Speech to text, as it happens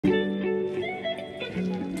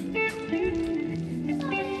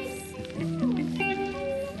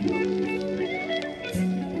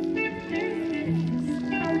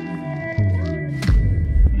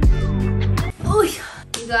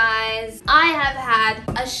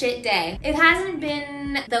had a shit day. It hasn't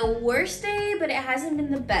been the worst day, but it hasn't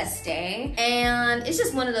been the best day. And it's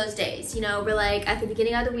just one of those days, you know, we're like at the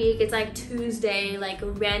beginning of the week, it's like Tuesday, like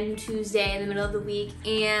a random Tuesday in the middle of the week.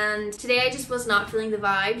 And today I just was not feeling the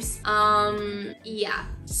vibes. Yeah.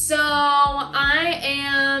 So I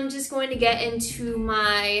am just going to get into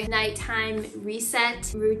my nighttime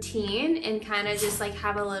reset routine and kind of just like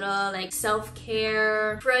have a little like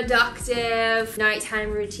self-care, productive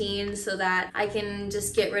nighttime routine so that I can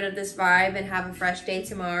just get rid of this vibe and have a fresh day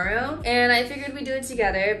tomorrow. And I figured we'd do it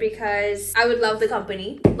together because I would love the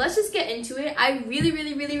company. Let's just get into it. I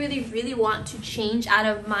really want to change out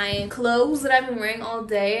of my clothes that I've been wearing all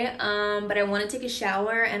day, but I want to take a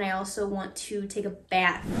shower and I also want to take a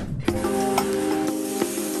bath.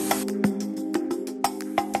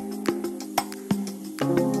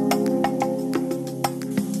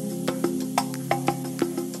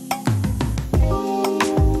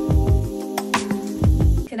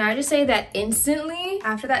 Can I just say that instantly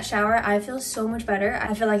after that shower, I feel so much better.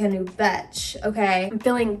 I feel like a new bitch, okay? I'm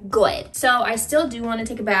feeling good. So I still do want to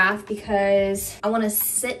take a bath because I want to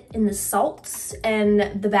sit in the salts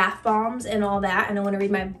and the bath bombs and all that, and I want to read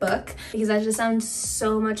my book because that just sounds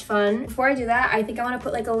so much fun. Before I do that, I think I want to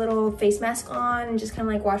put like a little face mask on and just kind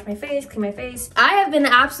of like wash my face, clean my face. I have been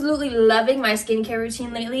absolutely loving my skincare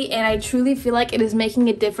routine lately, and I truly feel like it is making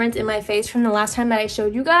a difference in my face from the last time that I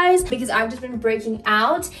showed you guys, because I've just been breaking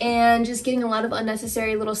out and just getting a lot of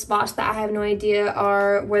unnecessary little spots that I have no idea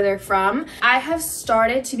are where they're from. I have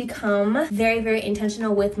started to become very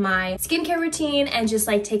intentional with my skincare routine and just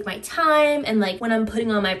like take my time, and like when I'm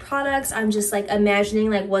putting on my products, I'm just like imagining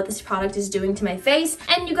like what this product is doing to my face.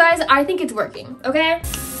 And you guys, I think it's working, okay?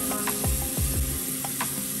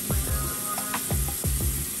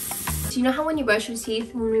 So you know how when you brush your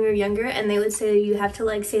teeth when we were younger and they would say you have to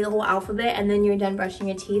like say the whole alphabet and then you're done brushing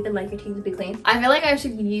your teeth and like your teeth would be clean? I feel like I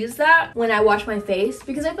should use that when I wash my face,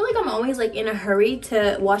 because I feel like I'm always like in a hurry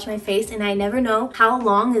to wash my face and I never know how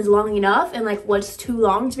long is long enough and like what's too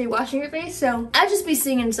long to be washing your face. So I'll just be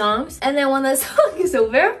singing songs, and then when the song is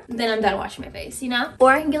over, then I'm done washing my face, you know?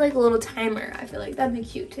 Or I can get like a little timer. I feel like that'd be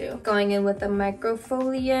cute too. Going in with the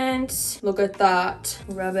microfoliant. Look at that.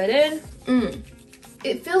 Rub it in.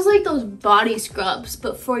 It feels like those body scrubs,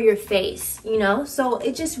 but for your face, you know? So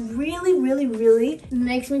it just really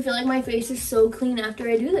makes me feel like my face is so clean after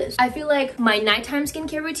I do this. I feel like my nighttime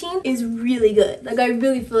skincare routine is really good. Like I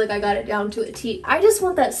really feel like I got it down to a T. I just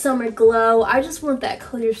want that summer glow. I just want that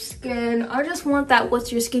clear skin. I just want that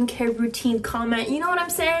what's your skincare routine comment. You know what I'm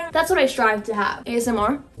saying? That's what I strive to have.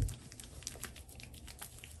 ASMR.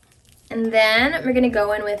 And then we're gonna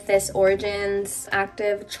go in with this Origins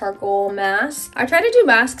Active Charcoal Mask. I try to do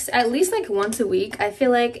masks at least like once a week. I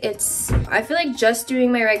feel like just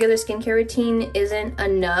doing my regular skincare routine isn't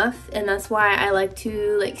enough, and that's why I like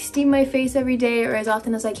to like steam my face every day or as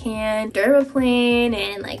often as I can, dermaplane,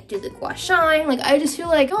 and like do the gua shine. Like I just feel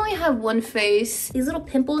like I only have one face. These little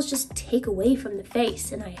pimples just take away from the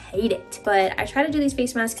face and I hate it. But I try to do these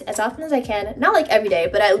face masks as often as I can. Not like every day,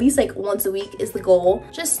 but at least like once a week is the goal,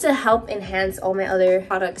 just to help enhance all my other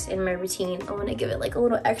products in my routine. I want to give it like a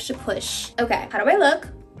little extra push. Okay, how do I look?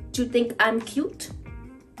 Do you think I'm cute?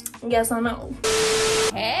 Yes or no?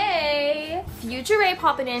 Hey, Future Ray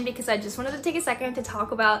popping in because I just wanted to take a second to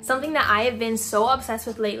talk about something that I have been so obsessed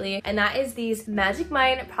with lately, and that is these Magic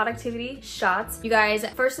Mind productivity shots. You guys,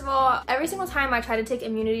 first of all, every single time I try to take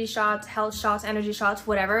immunity shots, health shots, energy shots,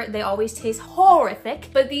 whatever, they always taste horrific,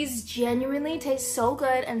 but these genuinely taste so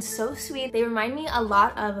good and so sweet. They remind me a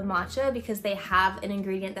lot of matcha because they have an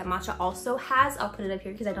ingredient that matcha also has. I'll put it up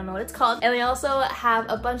here because I don't know what it's called. And they also have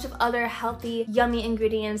a bunch of other healthy, yummy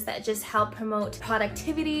ingredients that just help promote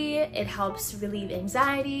productivity. It helps relieve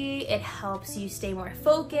anxiety. It helps you stay more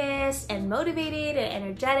focused and motivated and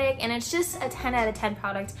energetic. And it's just a 10 out of 10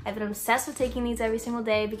 product. I've been obsessed with taking these every single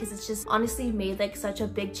day because it's just honestly made like such a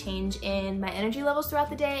big change in my energy levels throughout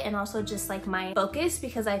the day, and also just like my focus,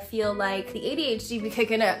 because I feel like the ADHD be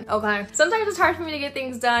kicking in. Okay. Sometimes it's hard for me to get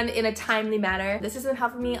things done in a timely manner. This has been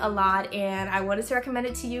helping me a lot, and I wanted to recommend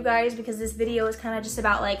it to you guys because this video is kind of just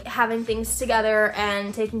about like having things together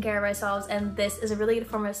and taking care of ourselves, and this is a really good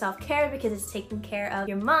form of self-care because it's taking care of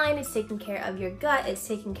your mind, it's taking care of your gut, it's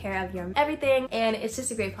taking care of your everything, and it's just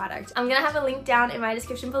a great product. I'm gonna have a link down in my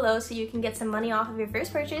description below so you can get some money off of your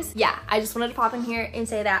first purchase. Yeah, I just wanted to pop in here and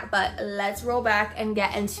say that, but let's roll back and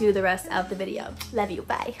get into the rest of the video. Love you,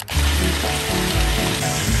 bye.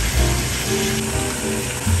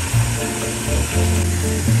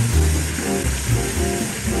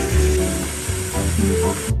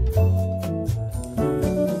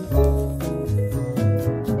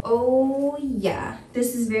 Oh yeah,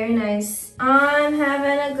 this is very nice. I'm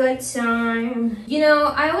having a good time. You know,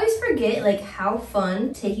 I always forget like how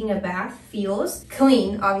fun taking a bath feels.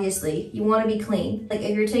 Clean, obviously. You want to be clean. Like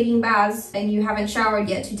if you're taking baths and you haven't showered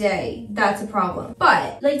yet today, that's a problem.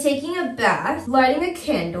 But like taking a bath, lighting a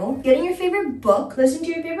candle, getting your favorite book, listening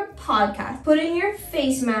to your favorite podcast, putting your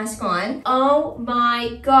face mask on. Oh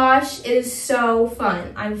my gosh, it is so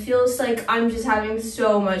fun. I feels like I'm just having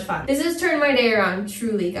so much fun. This has turned my day around,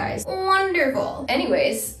 truly, guys. Wonderful.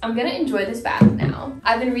 Anyways, I'm gonna enjoy this bath now.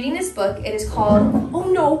 I've been reading this book. It is called, oh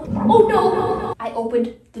no, I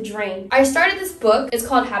opened the drain. I started this book. It's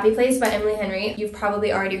called Happy Place by Emily Henry. You've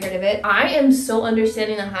probably already heard of it. I am so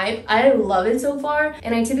understanding the hype. I love it so far,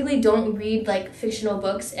 and I typically don't read like fictional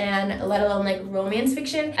books and let alone like romance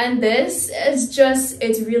fiction, and this is just,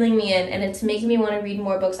 it's reeling me in and it's making me want to read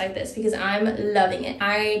more books like this because I'm loving it.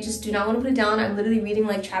 I just do not want to put it down. I'm literally reading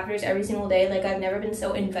like chapters every single day. Like I've never been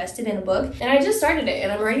so invested in a book, and I just started it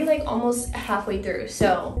and I'm already like almost halfway through.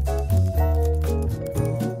 So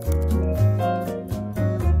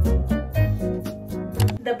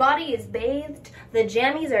the body is bathed, the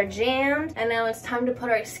jammies are jammed, and now it's time to put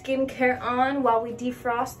our skincare on while we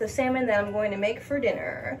defrost the salmon that I'm going to make for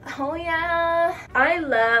dinner. Oh yeah, I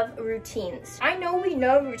love routines. I know we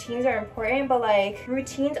know routines are important, but like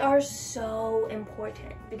routines are so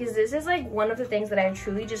important because this is like one of the things that I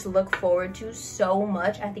truly just look forward to so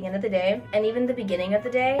much at the end of the day, and even the beginning of the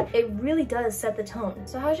day. It really does set the tone.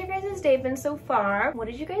 So how's your guys' day been so far? What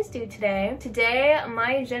did you guys do today? Today,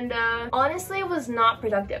 my agenda honestly was not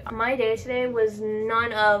productive. My day today was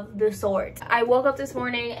none of the sort. I woke up this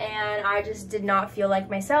morning and I just did not feel like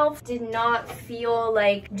myself, did not feel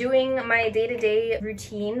like doing my day-to-day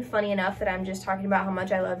routine. Funny enough that I'm just talking about how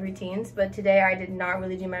much I love routines, but today I did not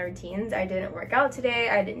really do my routines. I didn't work out today.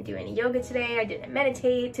 I didn't do any yoga today. I didn't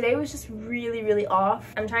meditate. Today was just really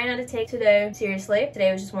off. I'm trying not to take today seriously.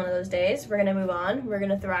 Today was just one of those days. We're gonna move on. We're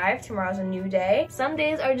gonna thrive. Tomorrow's a new day. Some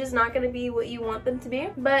days are just not gonna be what you want them to be,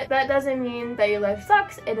 but that doesn't mean that your life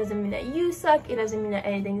sucks. It doesn't mean that you suck. It doesn't mean that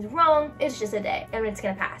anything's wrong. It's just a day and it's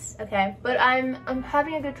gonna pass, okay? But I'm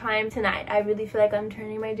having a good time tonight. I really feel like I'm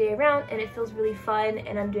turning my day around and it feels really fun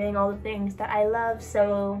and I'm doing all the things that I love.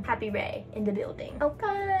 So happy Ray in the building.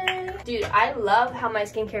 Okay. Dude, I love how my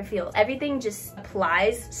skincare feels. Everything just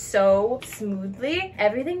applies so smoothly.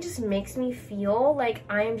 Everything just makes me feel like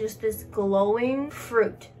I am just this glowing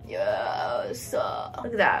fruit. Yes, look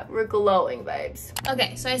at that, we're glowing, babes.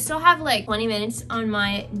 Okay, so I still have like 20 minutes on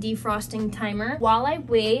my defrosting timer. While I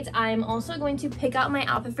wait, I'm also going to pick out my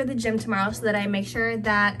outfit for the gym tomorrow so that I make sure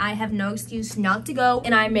that I have no excuse not to go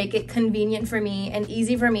and I make it convenient for me and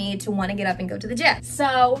easy for me to want to get up and go to the gym.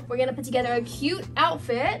 So we're gonna put together a cute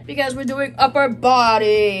outfit because we're doing upper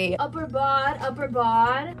body. Upper bod.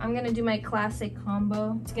 I'm gonna do my classic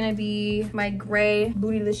combo. It's gonna be my gray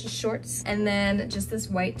bootylicious shorts and then just this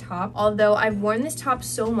white top. Although I've worn this top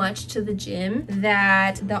so much to the gym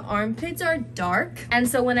that the armpits are dark, and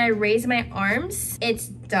so when I raise my arms it's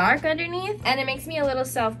dark underneath and it makes me a little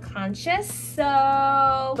self-conscious.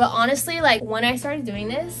 So but honestly, like when I started doing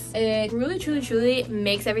this, it really truly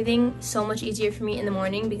makes everything so much easier for me in the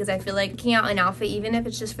morning because I feel like picking out an outfit, even if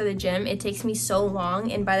it's just for the gym, it takes me so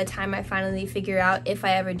long, and by the time I finally figure out, if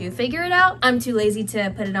I ever do figure it out, I'm too lazy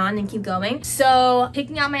to put it on and keep going. So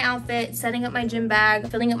picking out my outfit, setting up my gym bag,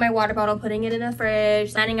 filling up my water bottle, putting it in the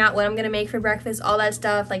fridge, planning out what I'm gonna make for breakfast, all that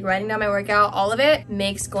stuff, like writing down my workout, all of it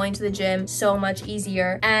makes going to the gym so much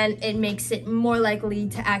easier, and it makes it more likely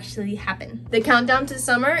to actually happen. The countdown to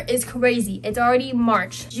summer is crazy. It's already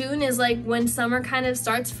March. June is like when summer kind of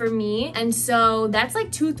starts for me, and so that's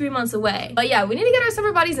like 2-3 months away. But yeah, we need to get our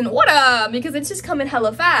summer bodies in order because it's just coming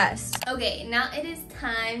hella fast. Okay, now it is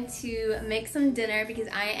time to make some dinner because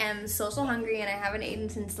I am so hungry and I haven't eaten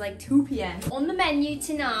since like 2 p.m. On the menu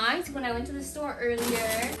tonight, when I went to the store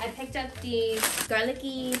earlier, I picked up these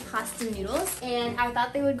garlicky pasta noodles and I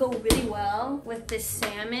thought they would go really well with this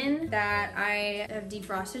salmon that I have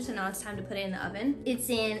defrosted, so now it's time to put it in the oven. It's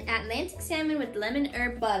an Atlantic salmon with lemon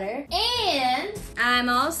herb butter, and I'm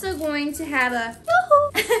also going to have a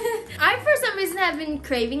I for some reason have been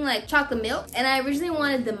craving like chocolate milk, and I originally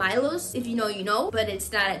wanted the Milo's, if you know you know, but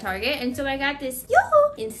it's not at Target, and so I got this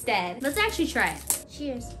yoo-hoo instead. Let's actually try it.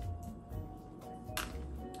 Cheers.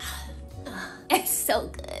 It's so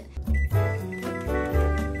good.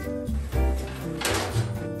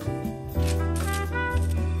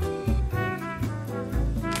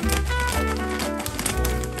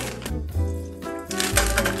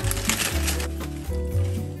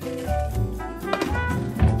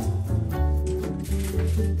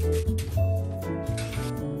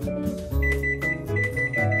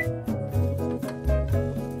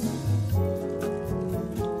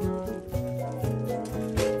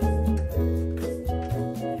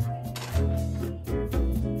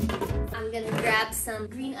 some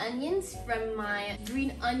green onions from my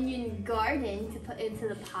green onion garden to put into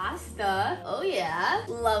the pasta. Oh yeah,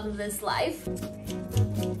 love this life.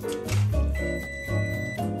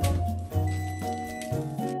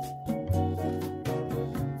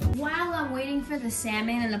 For the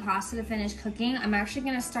salmon and the pasta to finish cooking, I'm actually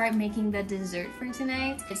gonna start making the dessert for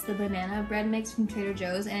tonight. It's the banana bread mix from Trader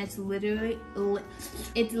Joe's, and it's literally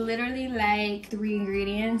like 3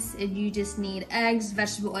 ingredients. You just need eggs,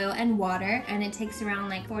 vegetable oil, and water, and it takes around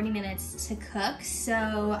like 40 minutes to cook.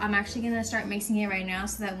 So I'm actually gonna start mixing it right now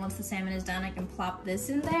so that once the salmon is done, I can plop this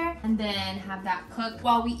in there and then have that cook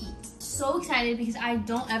while we eat. So excited because I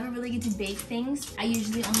don't ever really get to bake things. I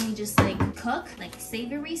usually only just like cook, like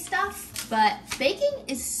savory stuff, but baking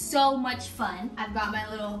is so much fun. I've got my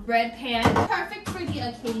little bread pan, perfect for the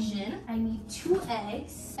occasion. I need 2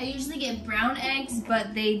 eggs. I usually get brown eggs,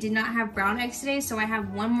 but they did not have brown eggs today, so I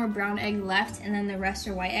have 1 more brown egg left, and then the rest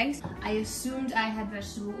are white eggs. I assumed I had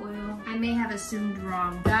vegetable oil. I may have assumed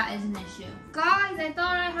wrong. That is an issue. Guys, I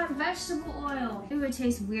thought I had vegetable oil. It would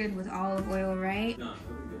taste weird with olive oil, right? No, it'll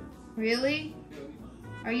be good. Really?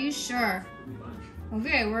 Are you sure?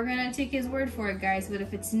 Okay, we're gonna take his word for it, guys, but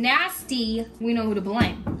if it's nasty, we know who to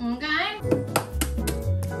blame, okay?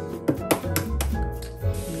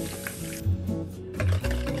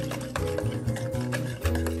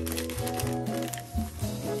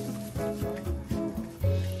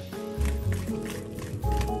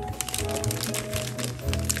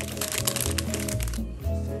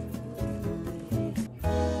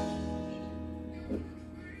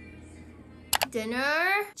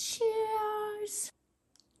 Dinner. Cheers.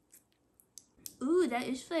 Ooh, that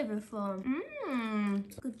is flavorful.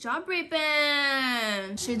 Good job,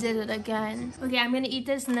 Raven. She did it again. Okay, I'm gonna eat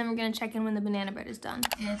this and then we're gonna check in when the banana bread is done.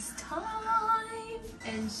 It's time.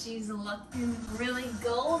 And she's looking really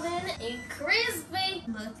golden and crispy.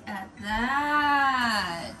 Look at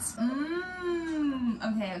that.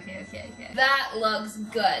 Okay. That looks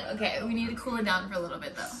good. Okay, we need to cool it down for a little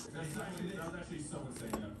bit though.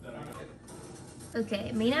 Okay,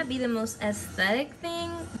 it may not be the most aesthetic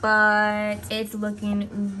thing, but it's looking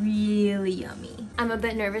really yummy. I'm a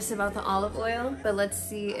bit nervous about the olive oil, but let's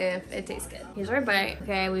see if it tastes good. Here's our bite.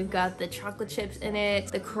 Okay, we've got the chocolate chips in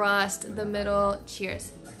it, the crust, the middle.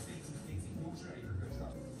 Cheers.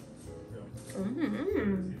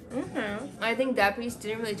 I think that piece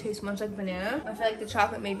didn't really taste much like banana. I feel like the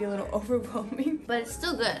chocolate may be a little overwhelming, but it's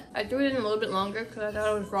still good. I threw it in a little bit longer because I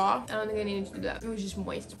thought it was raw. I don't think I needed to do that. It was just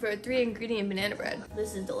moist. For a 3-ingredient banana bread,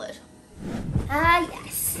 this is delish. Ah,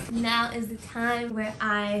 yes. Now is the time where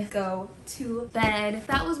I go to bed.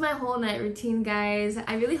 That was my whole night routine, guys.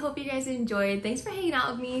 I really hope you guys enjoyed. Thanks for hanging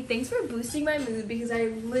out with me. Thanks for boosting my mood because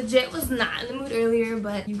I legit was not in the mood earlier,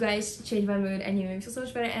 but you guys changed my mood and you made me feel so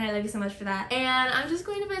much better, and I love you so much for that. And I'm just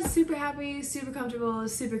going to bed super happy, super comfortable,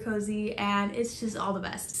 super cozy, and it's just all the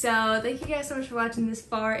best. So thank you guys so much for watching this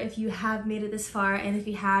far. If you have made it this far, and if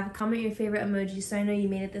you have, comment your favorite emoji so I know you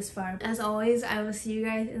made it this far. As always, I will see you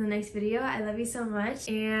guys in the next video. I love you so much,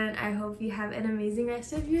 and I hope you have an amazing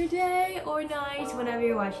rest of your day or night whenever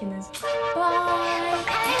you're watching this. Bye!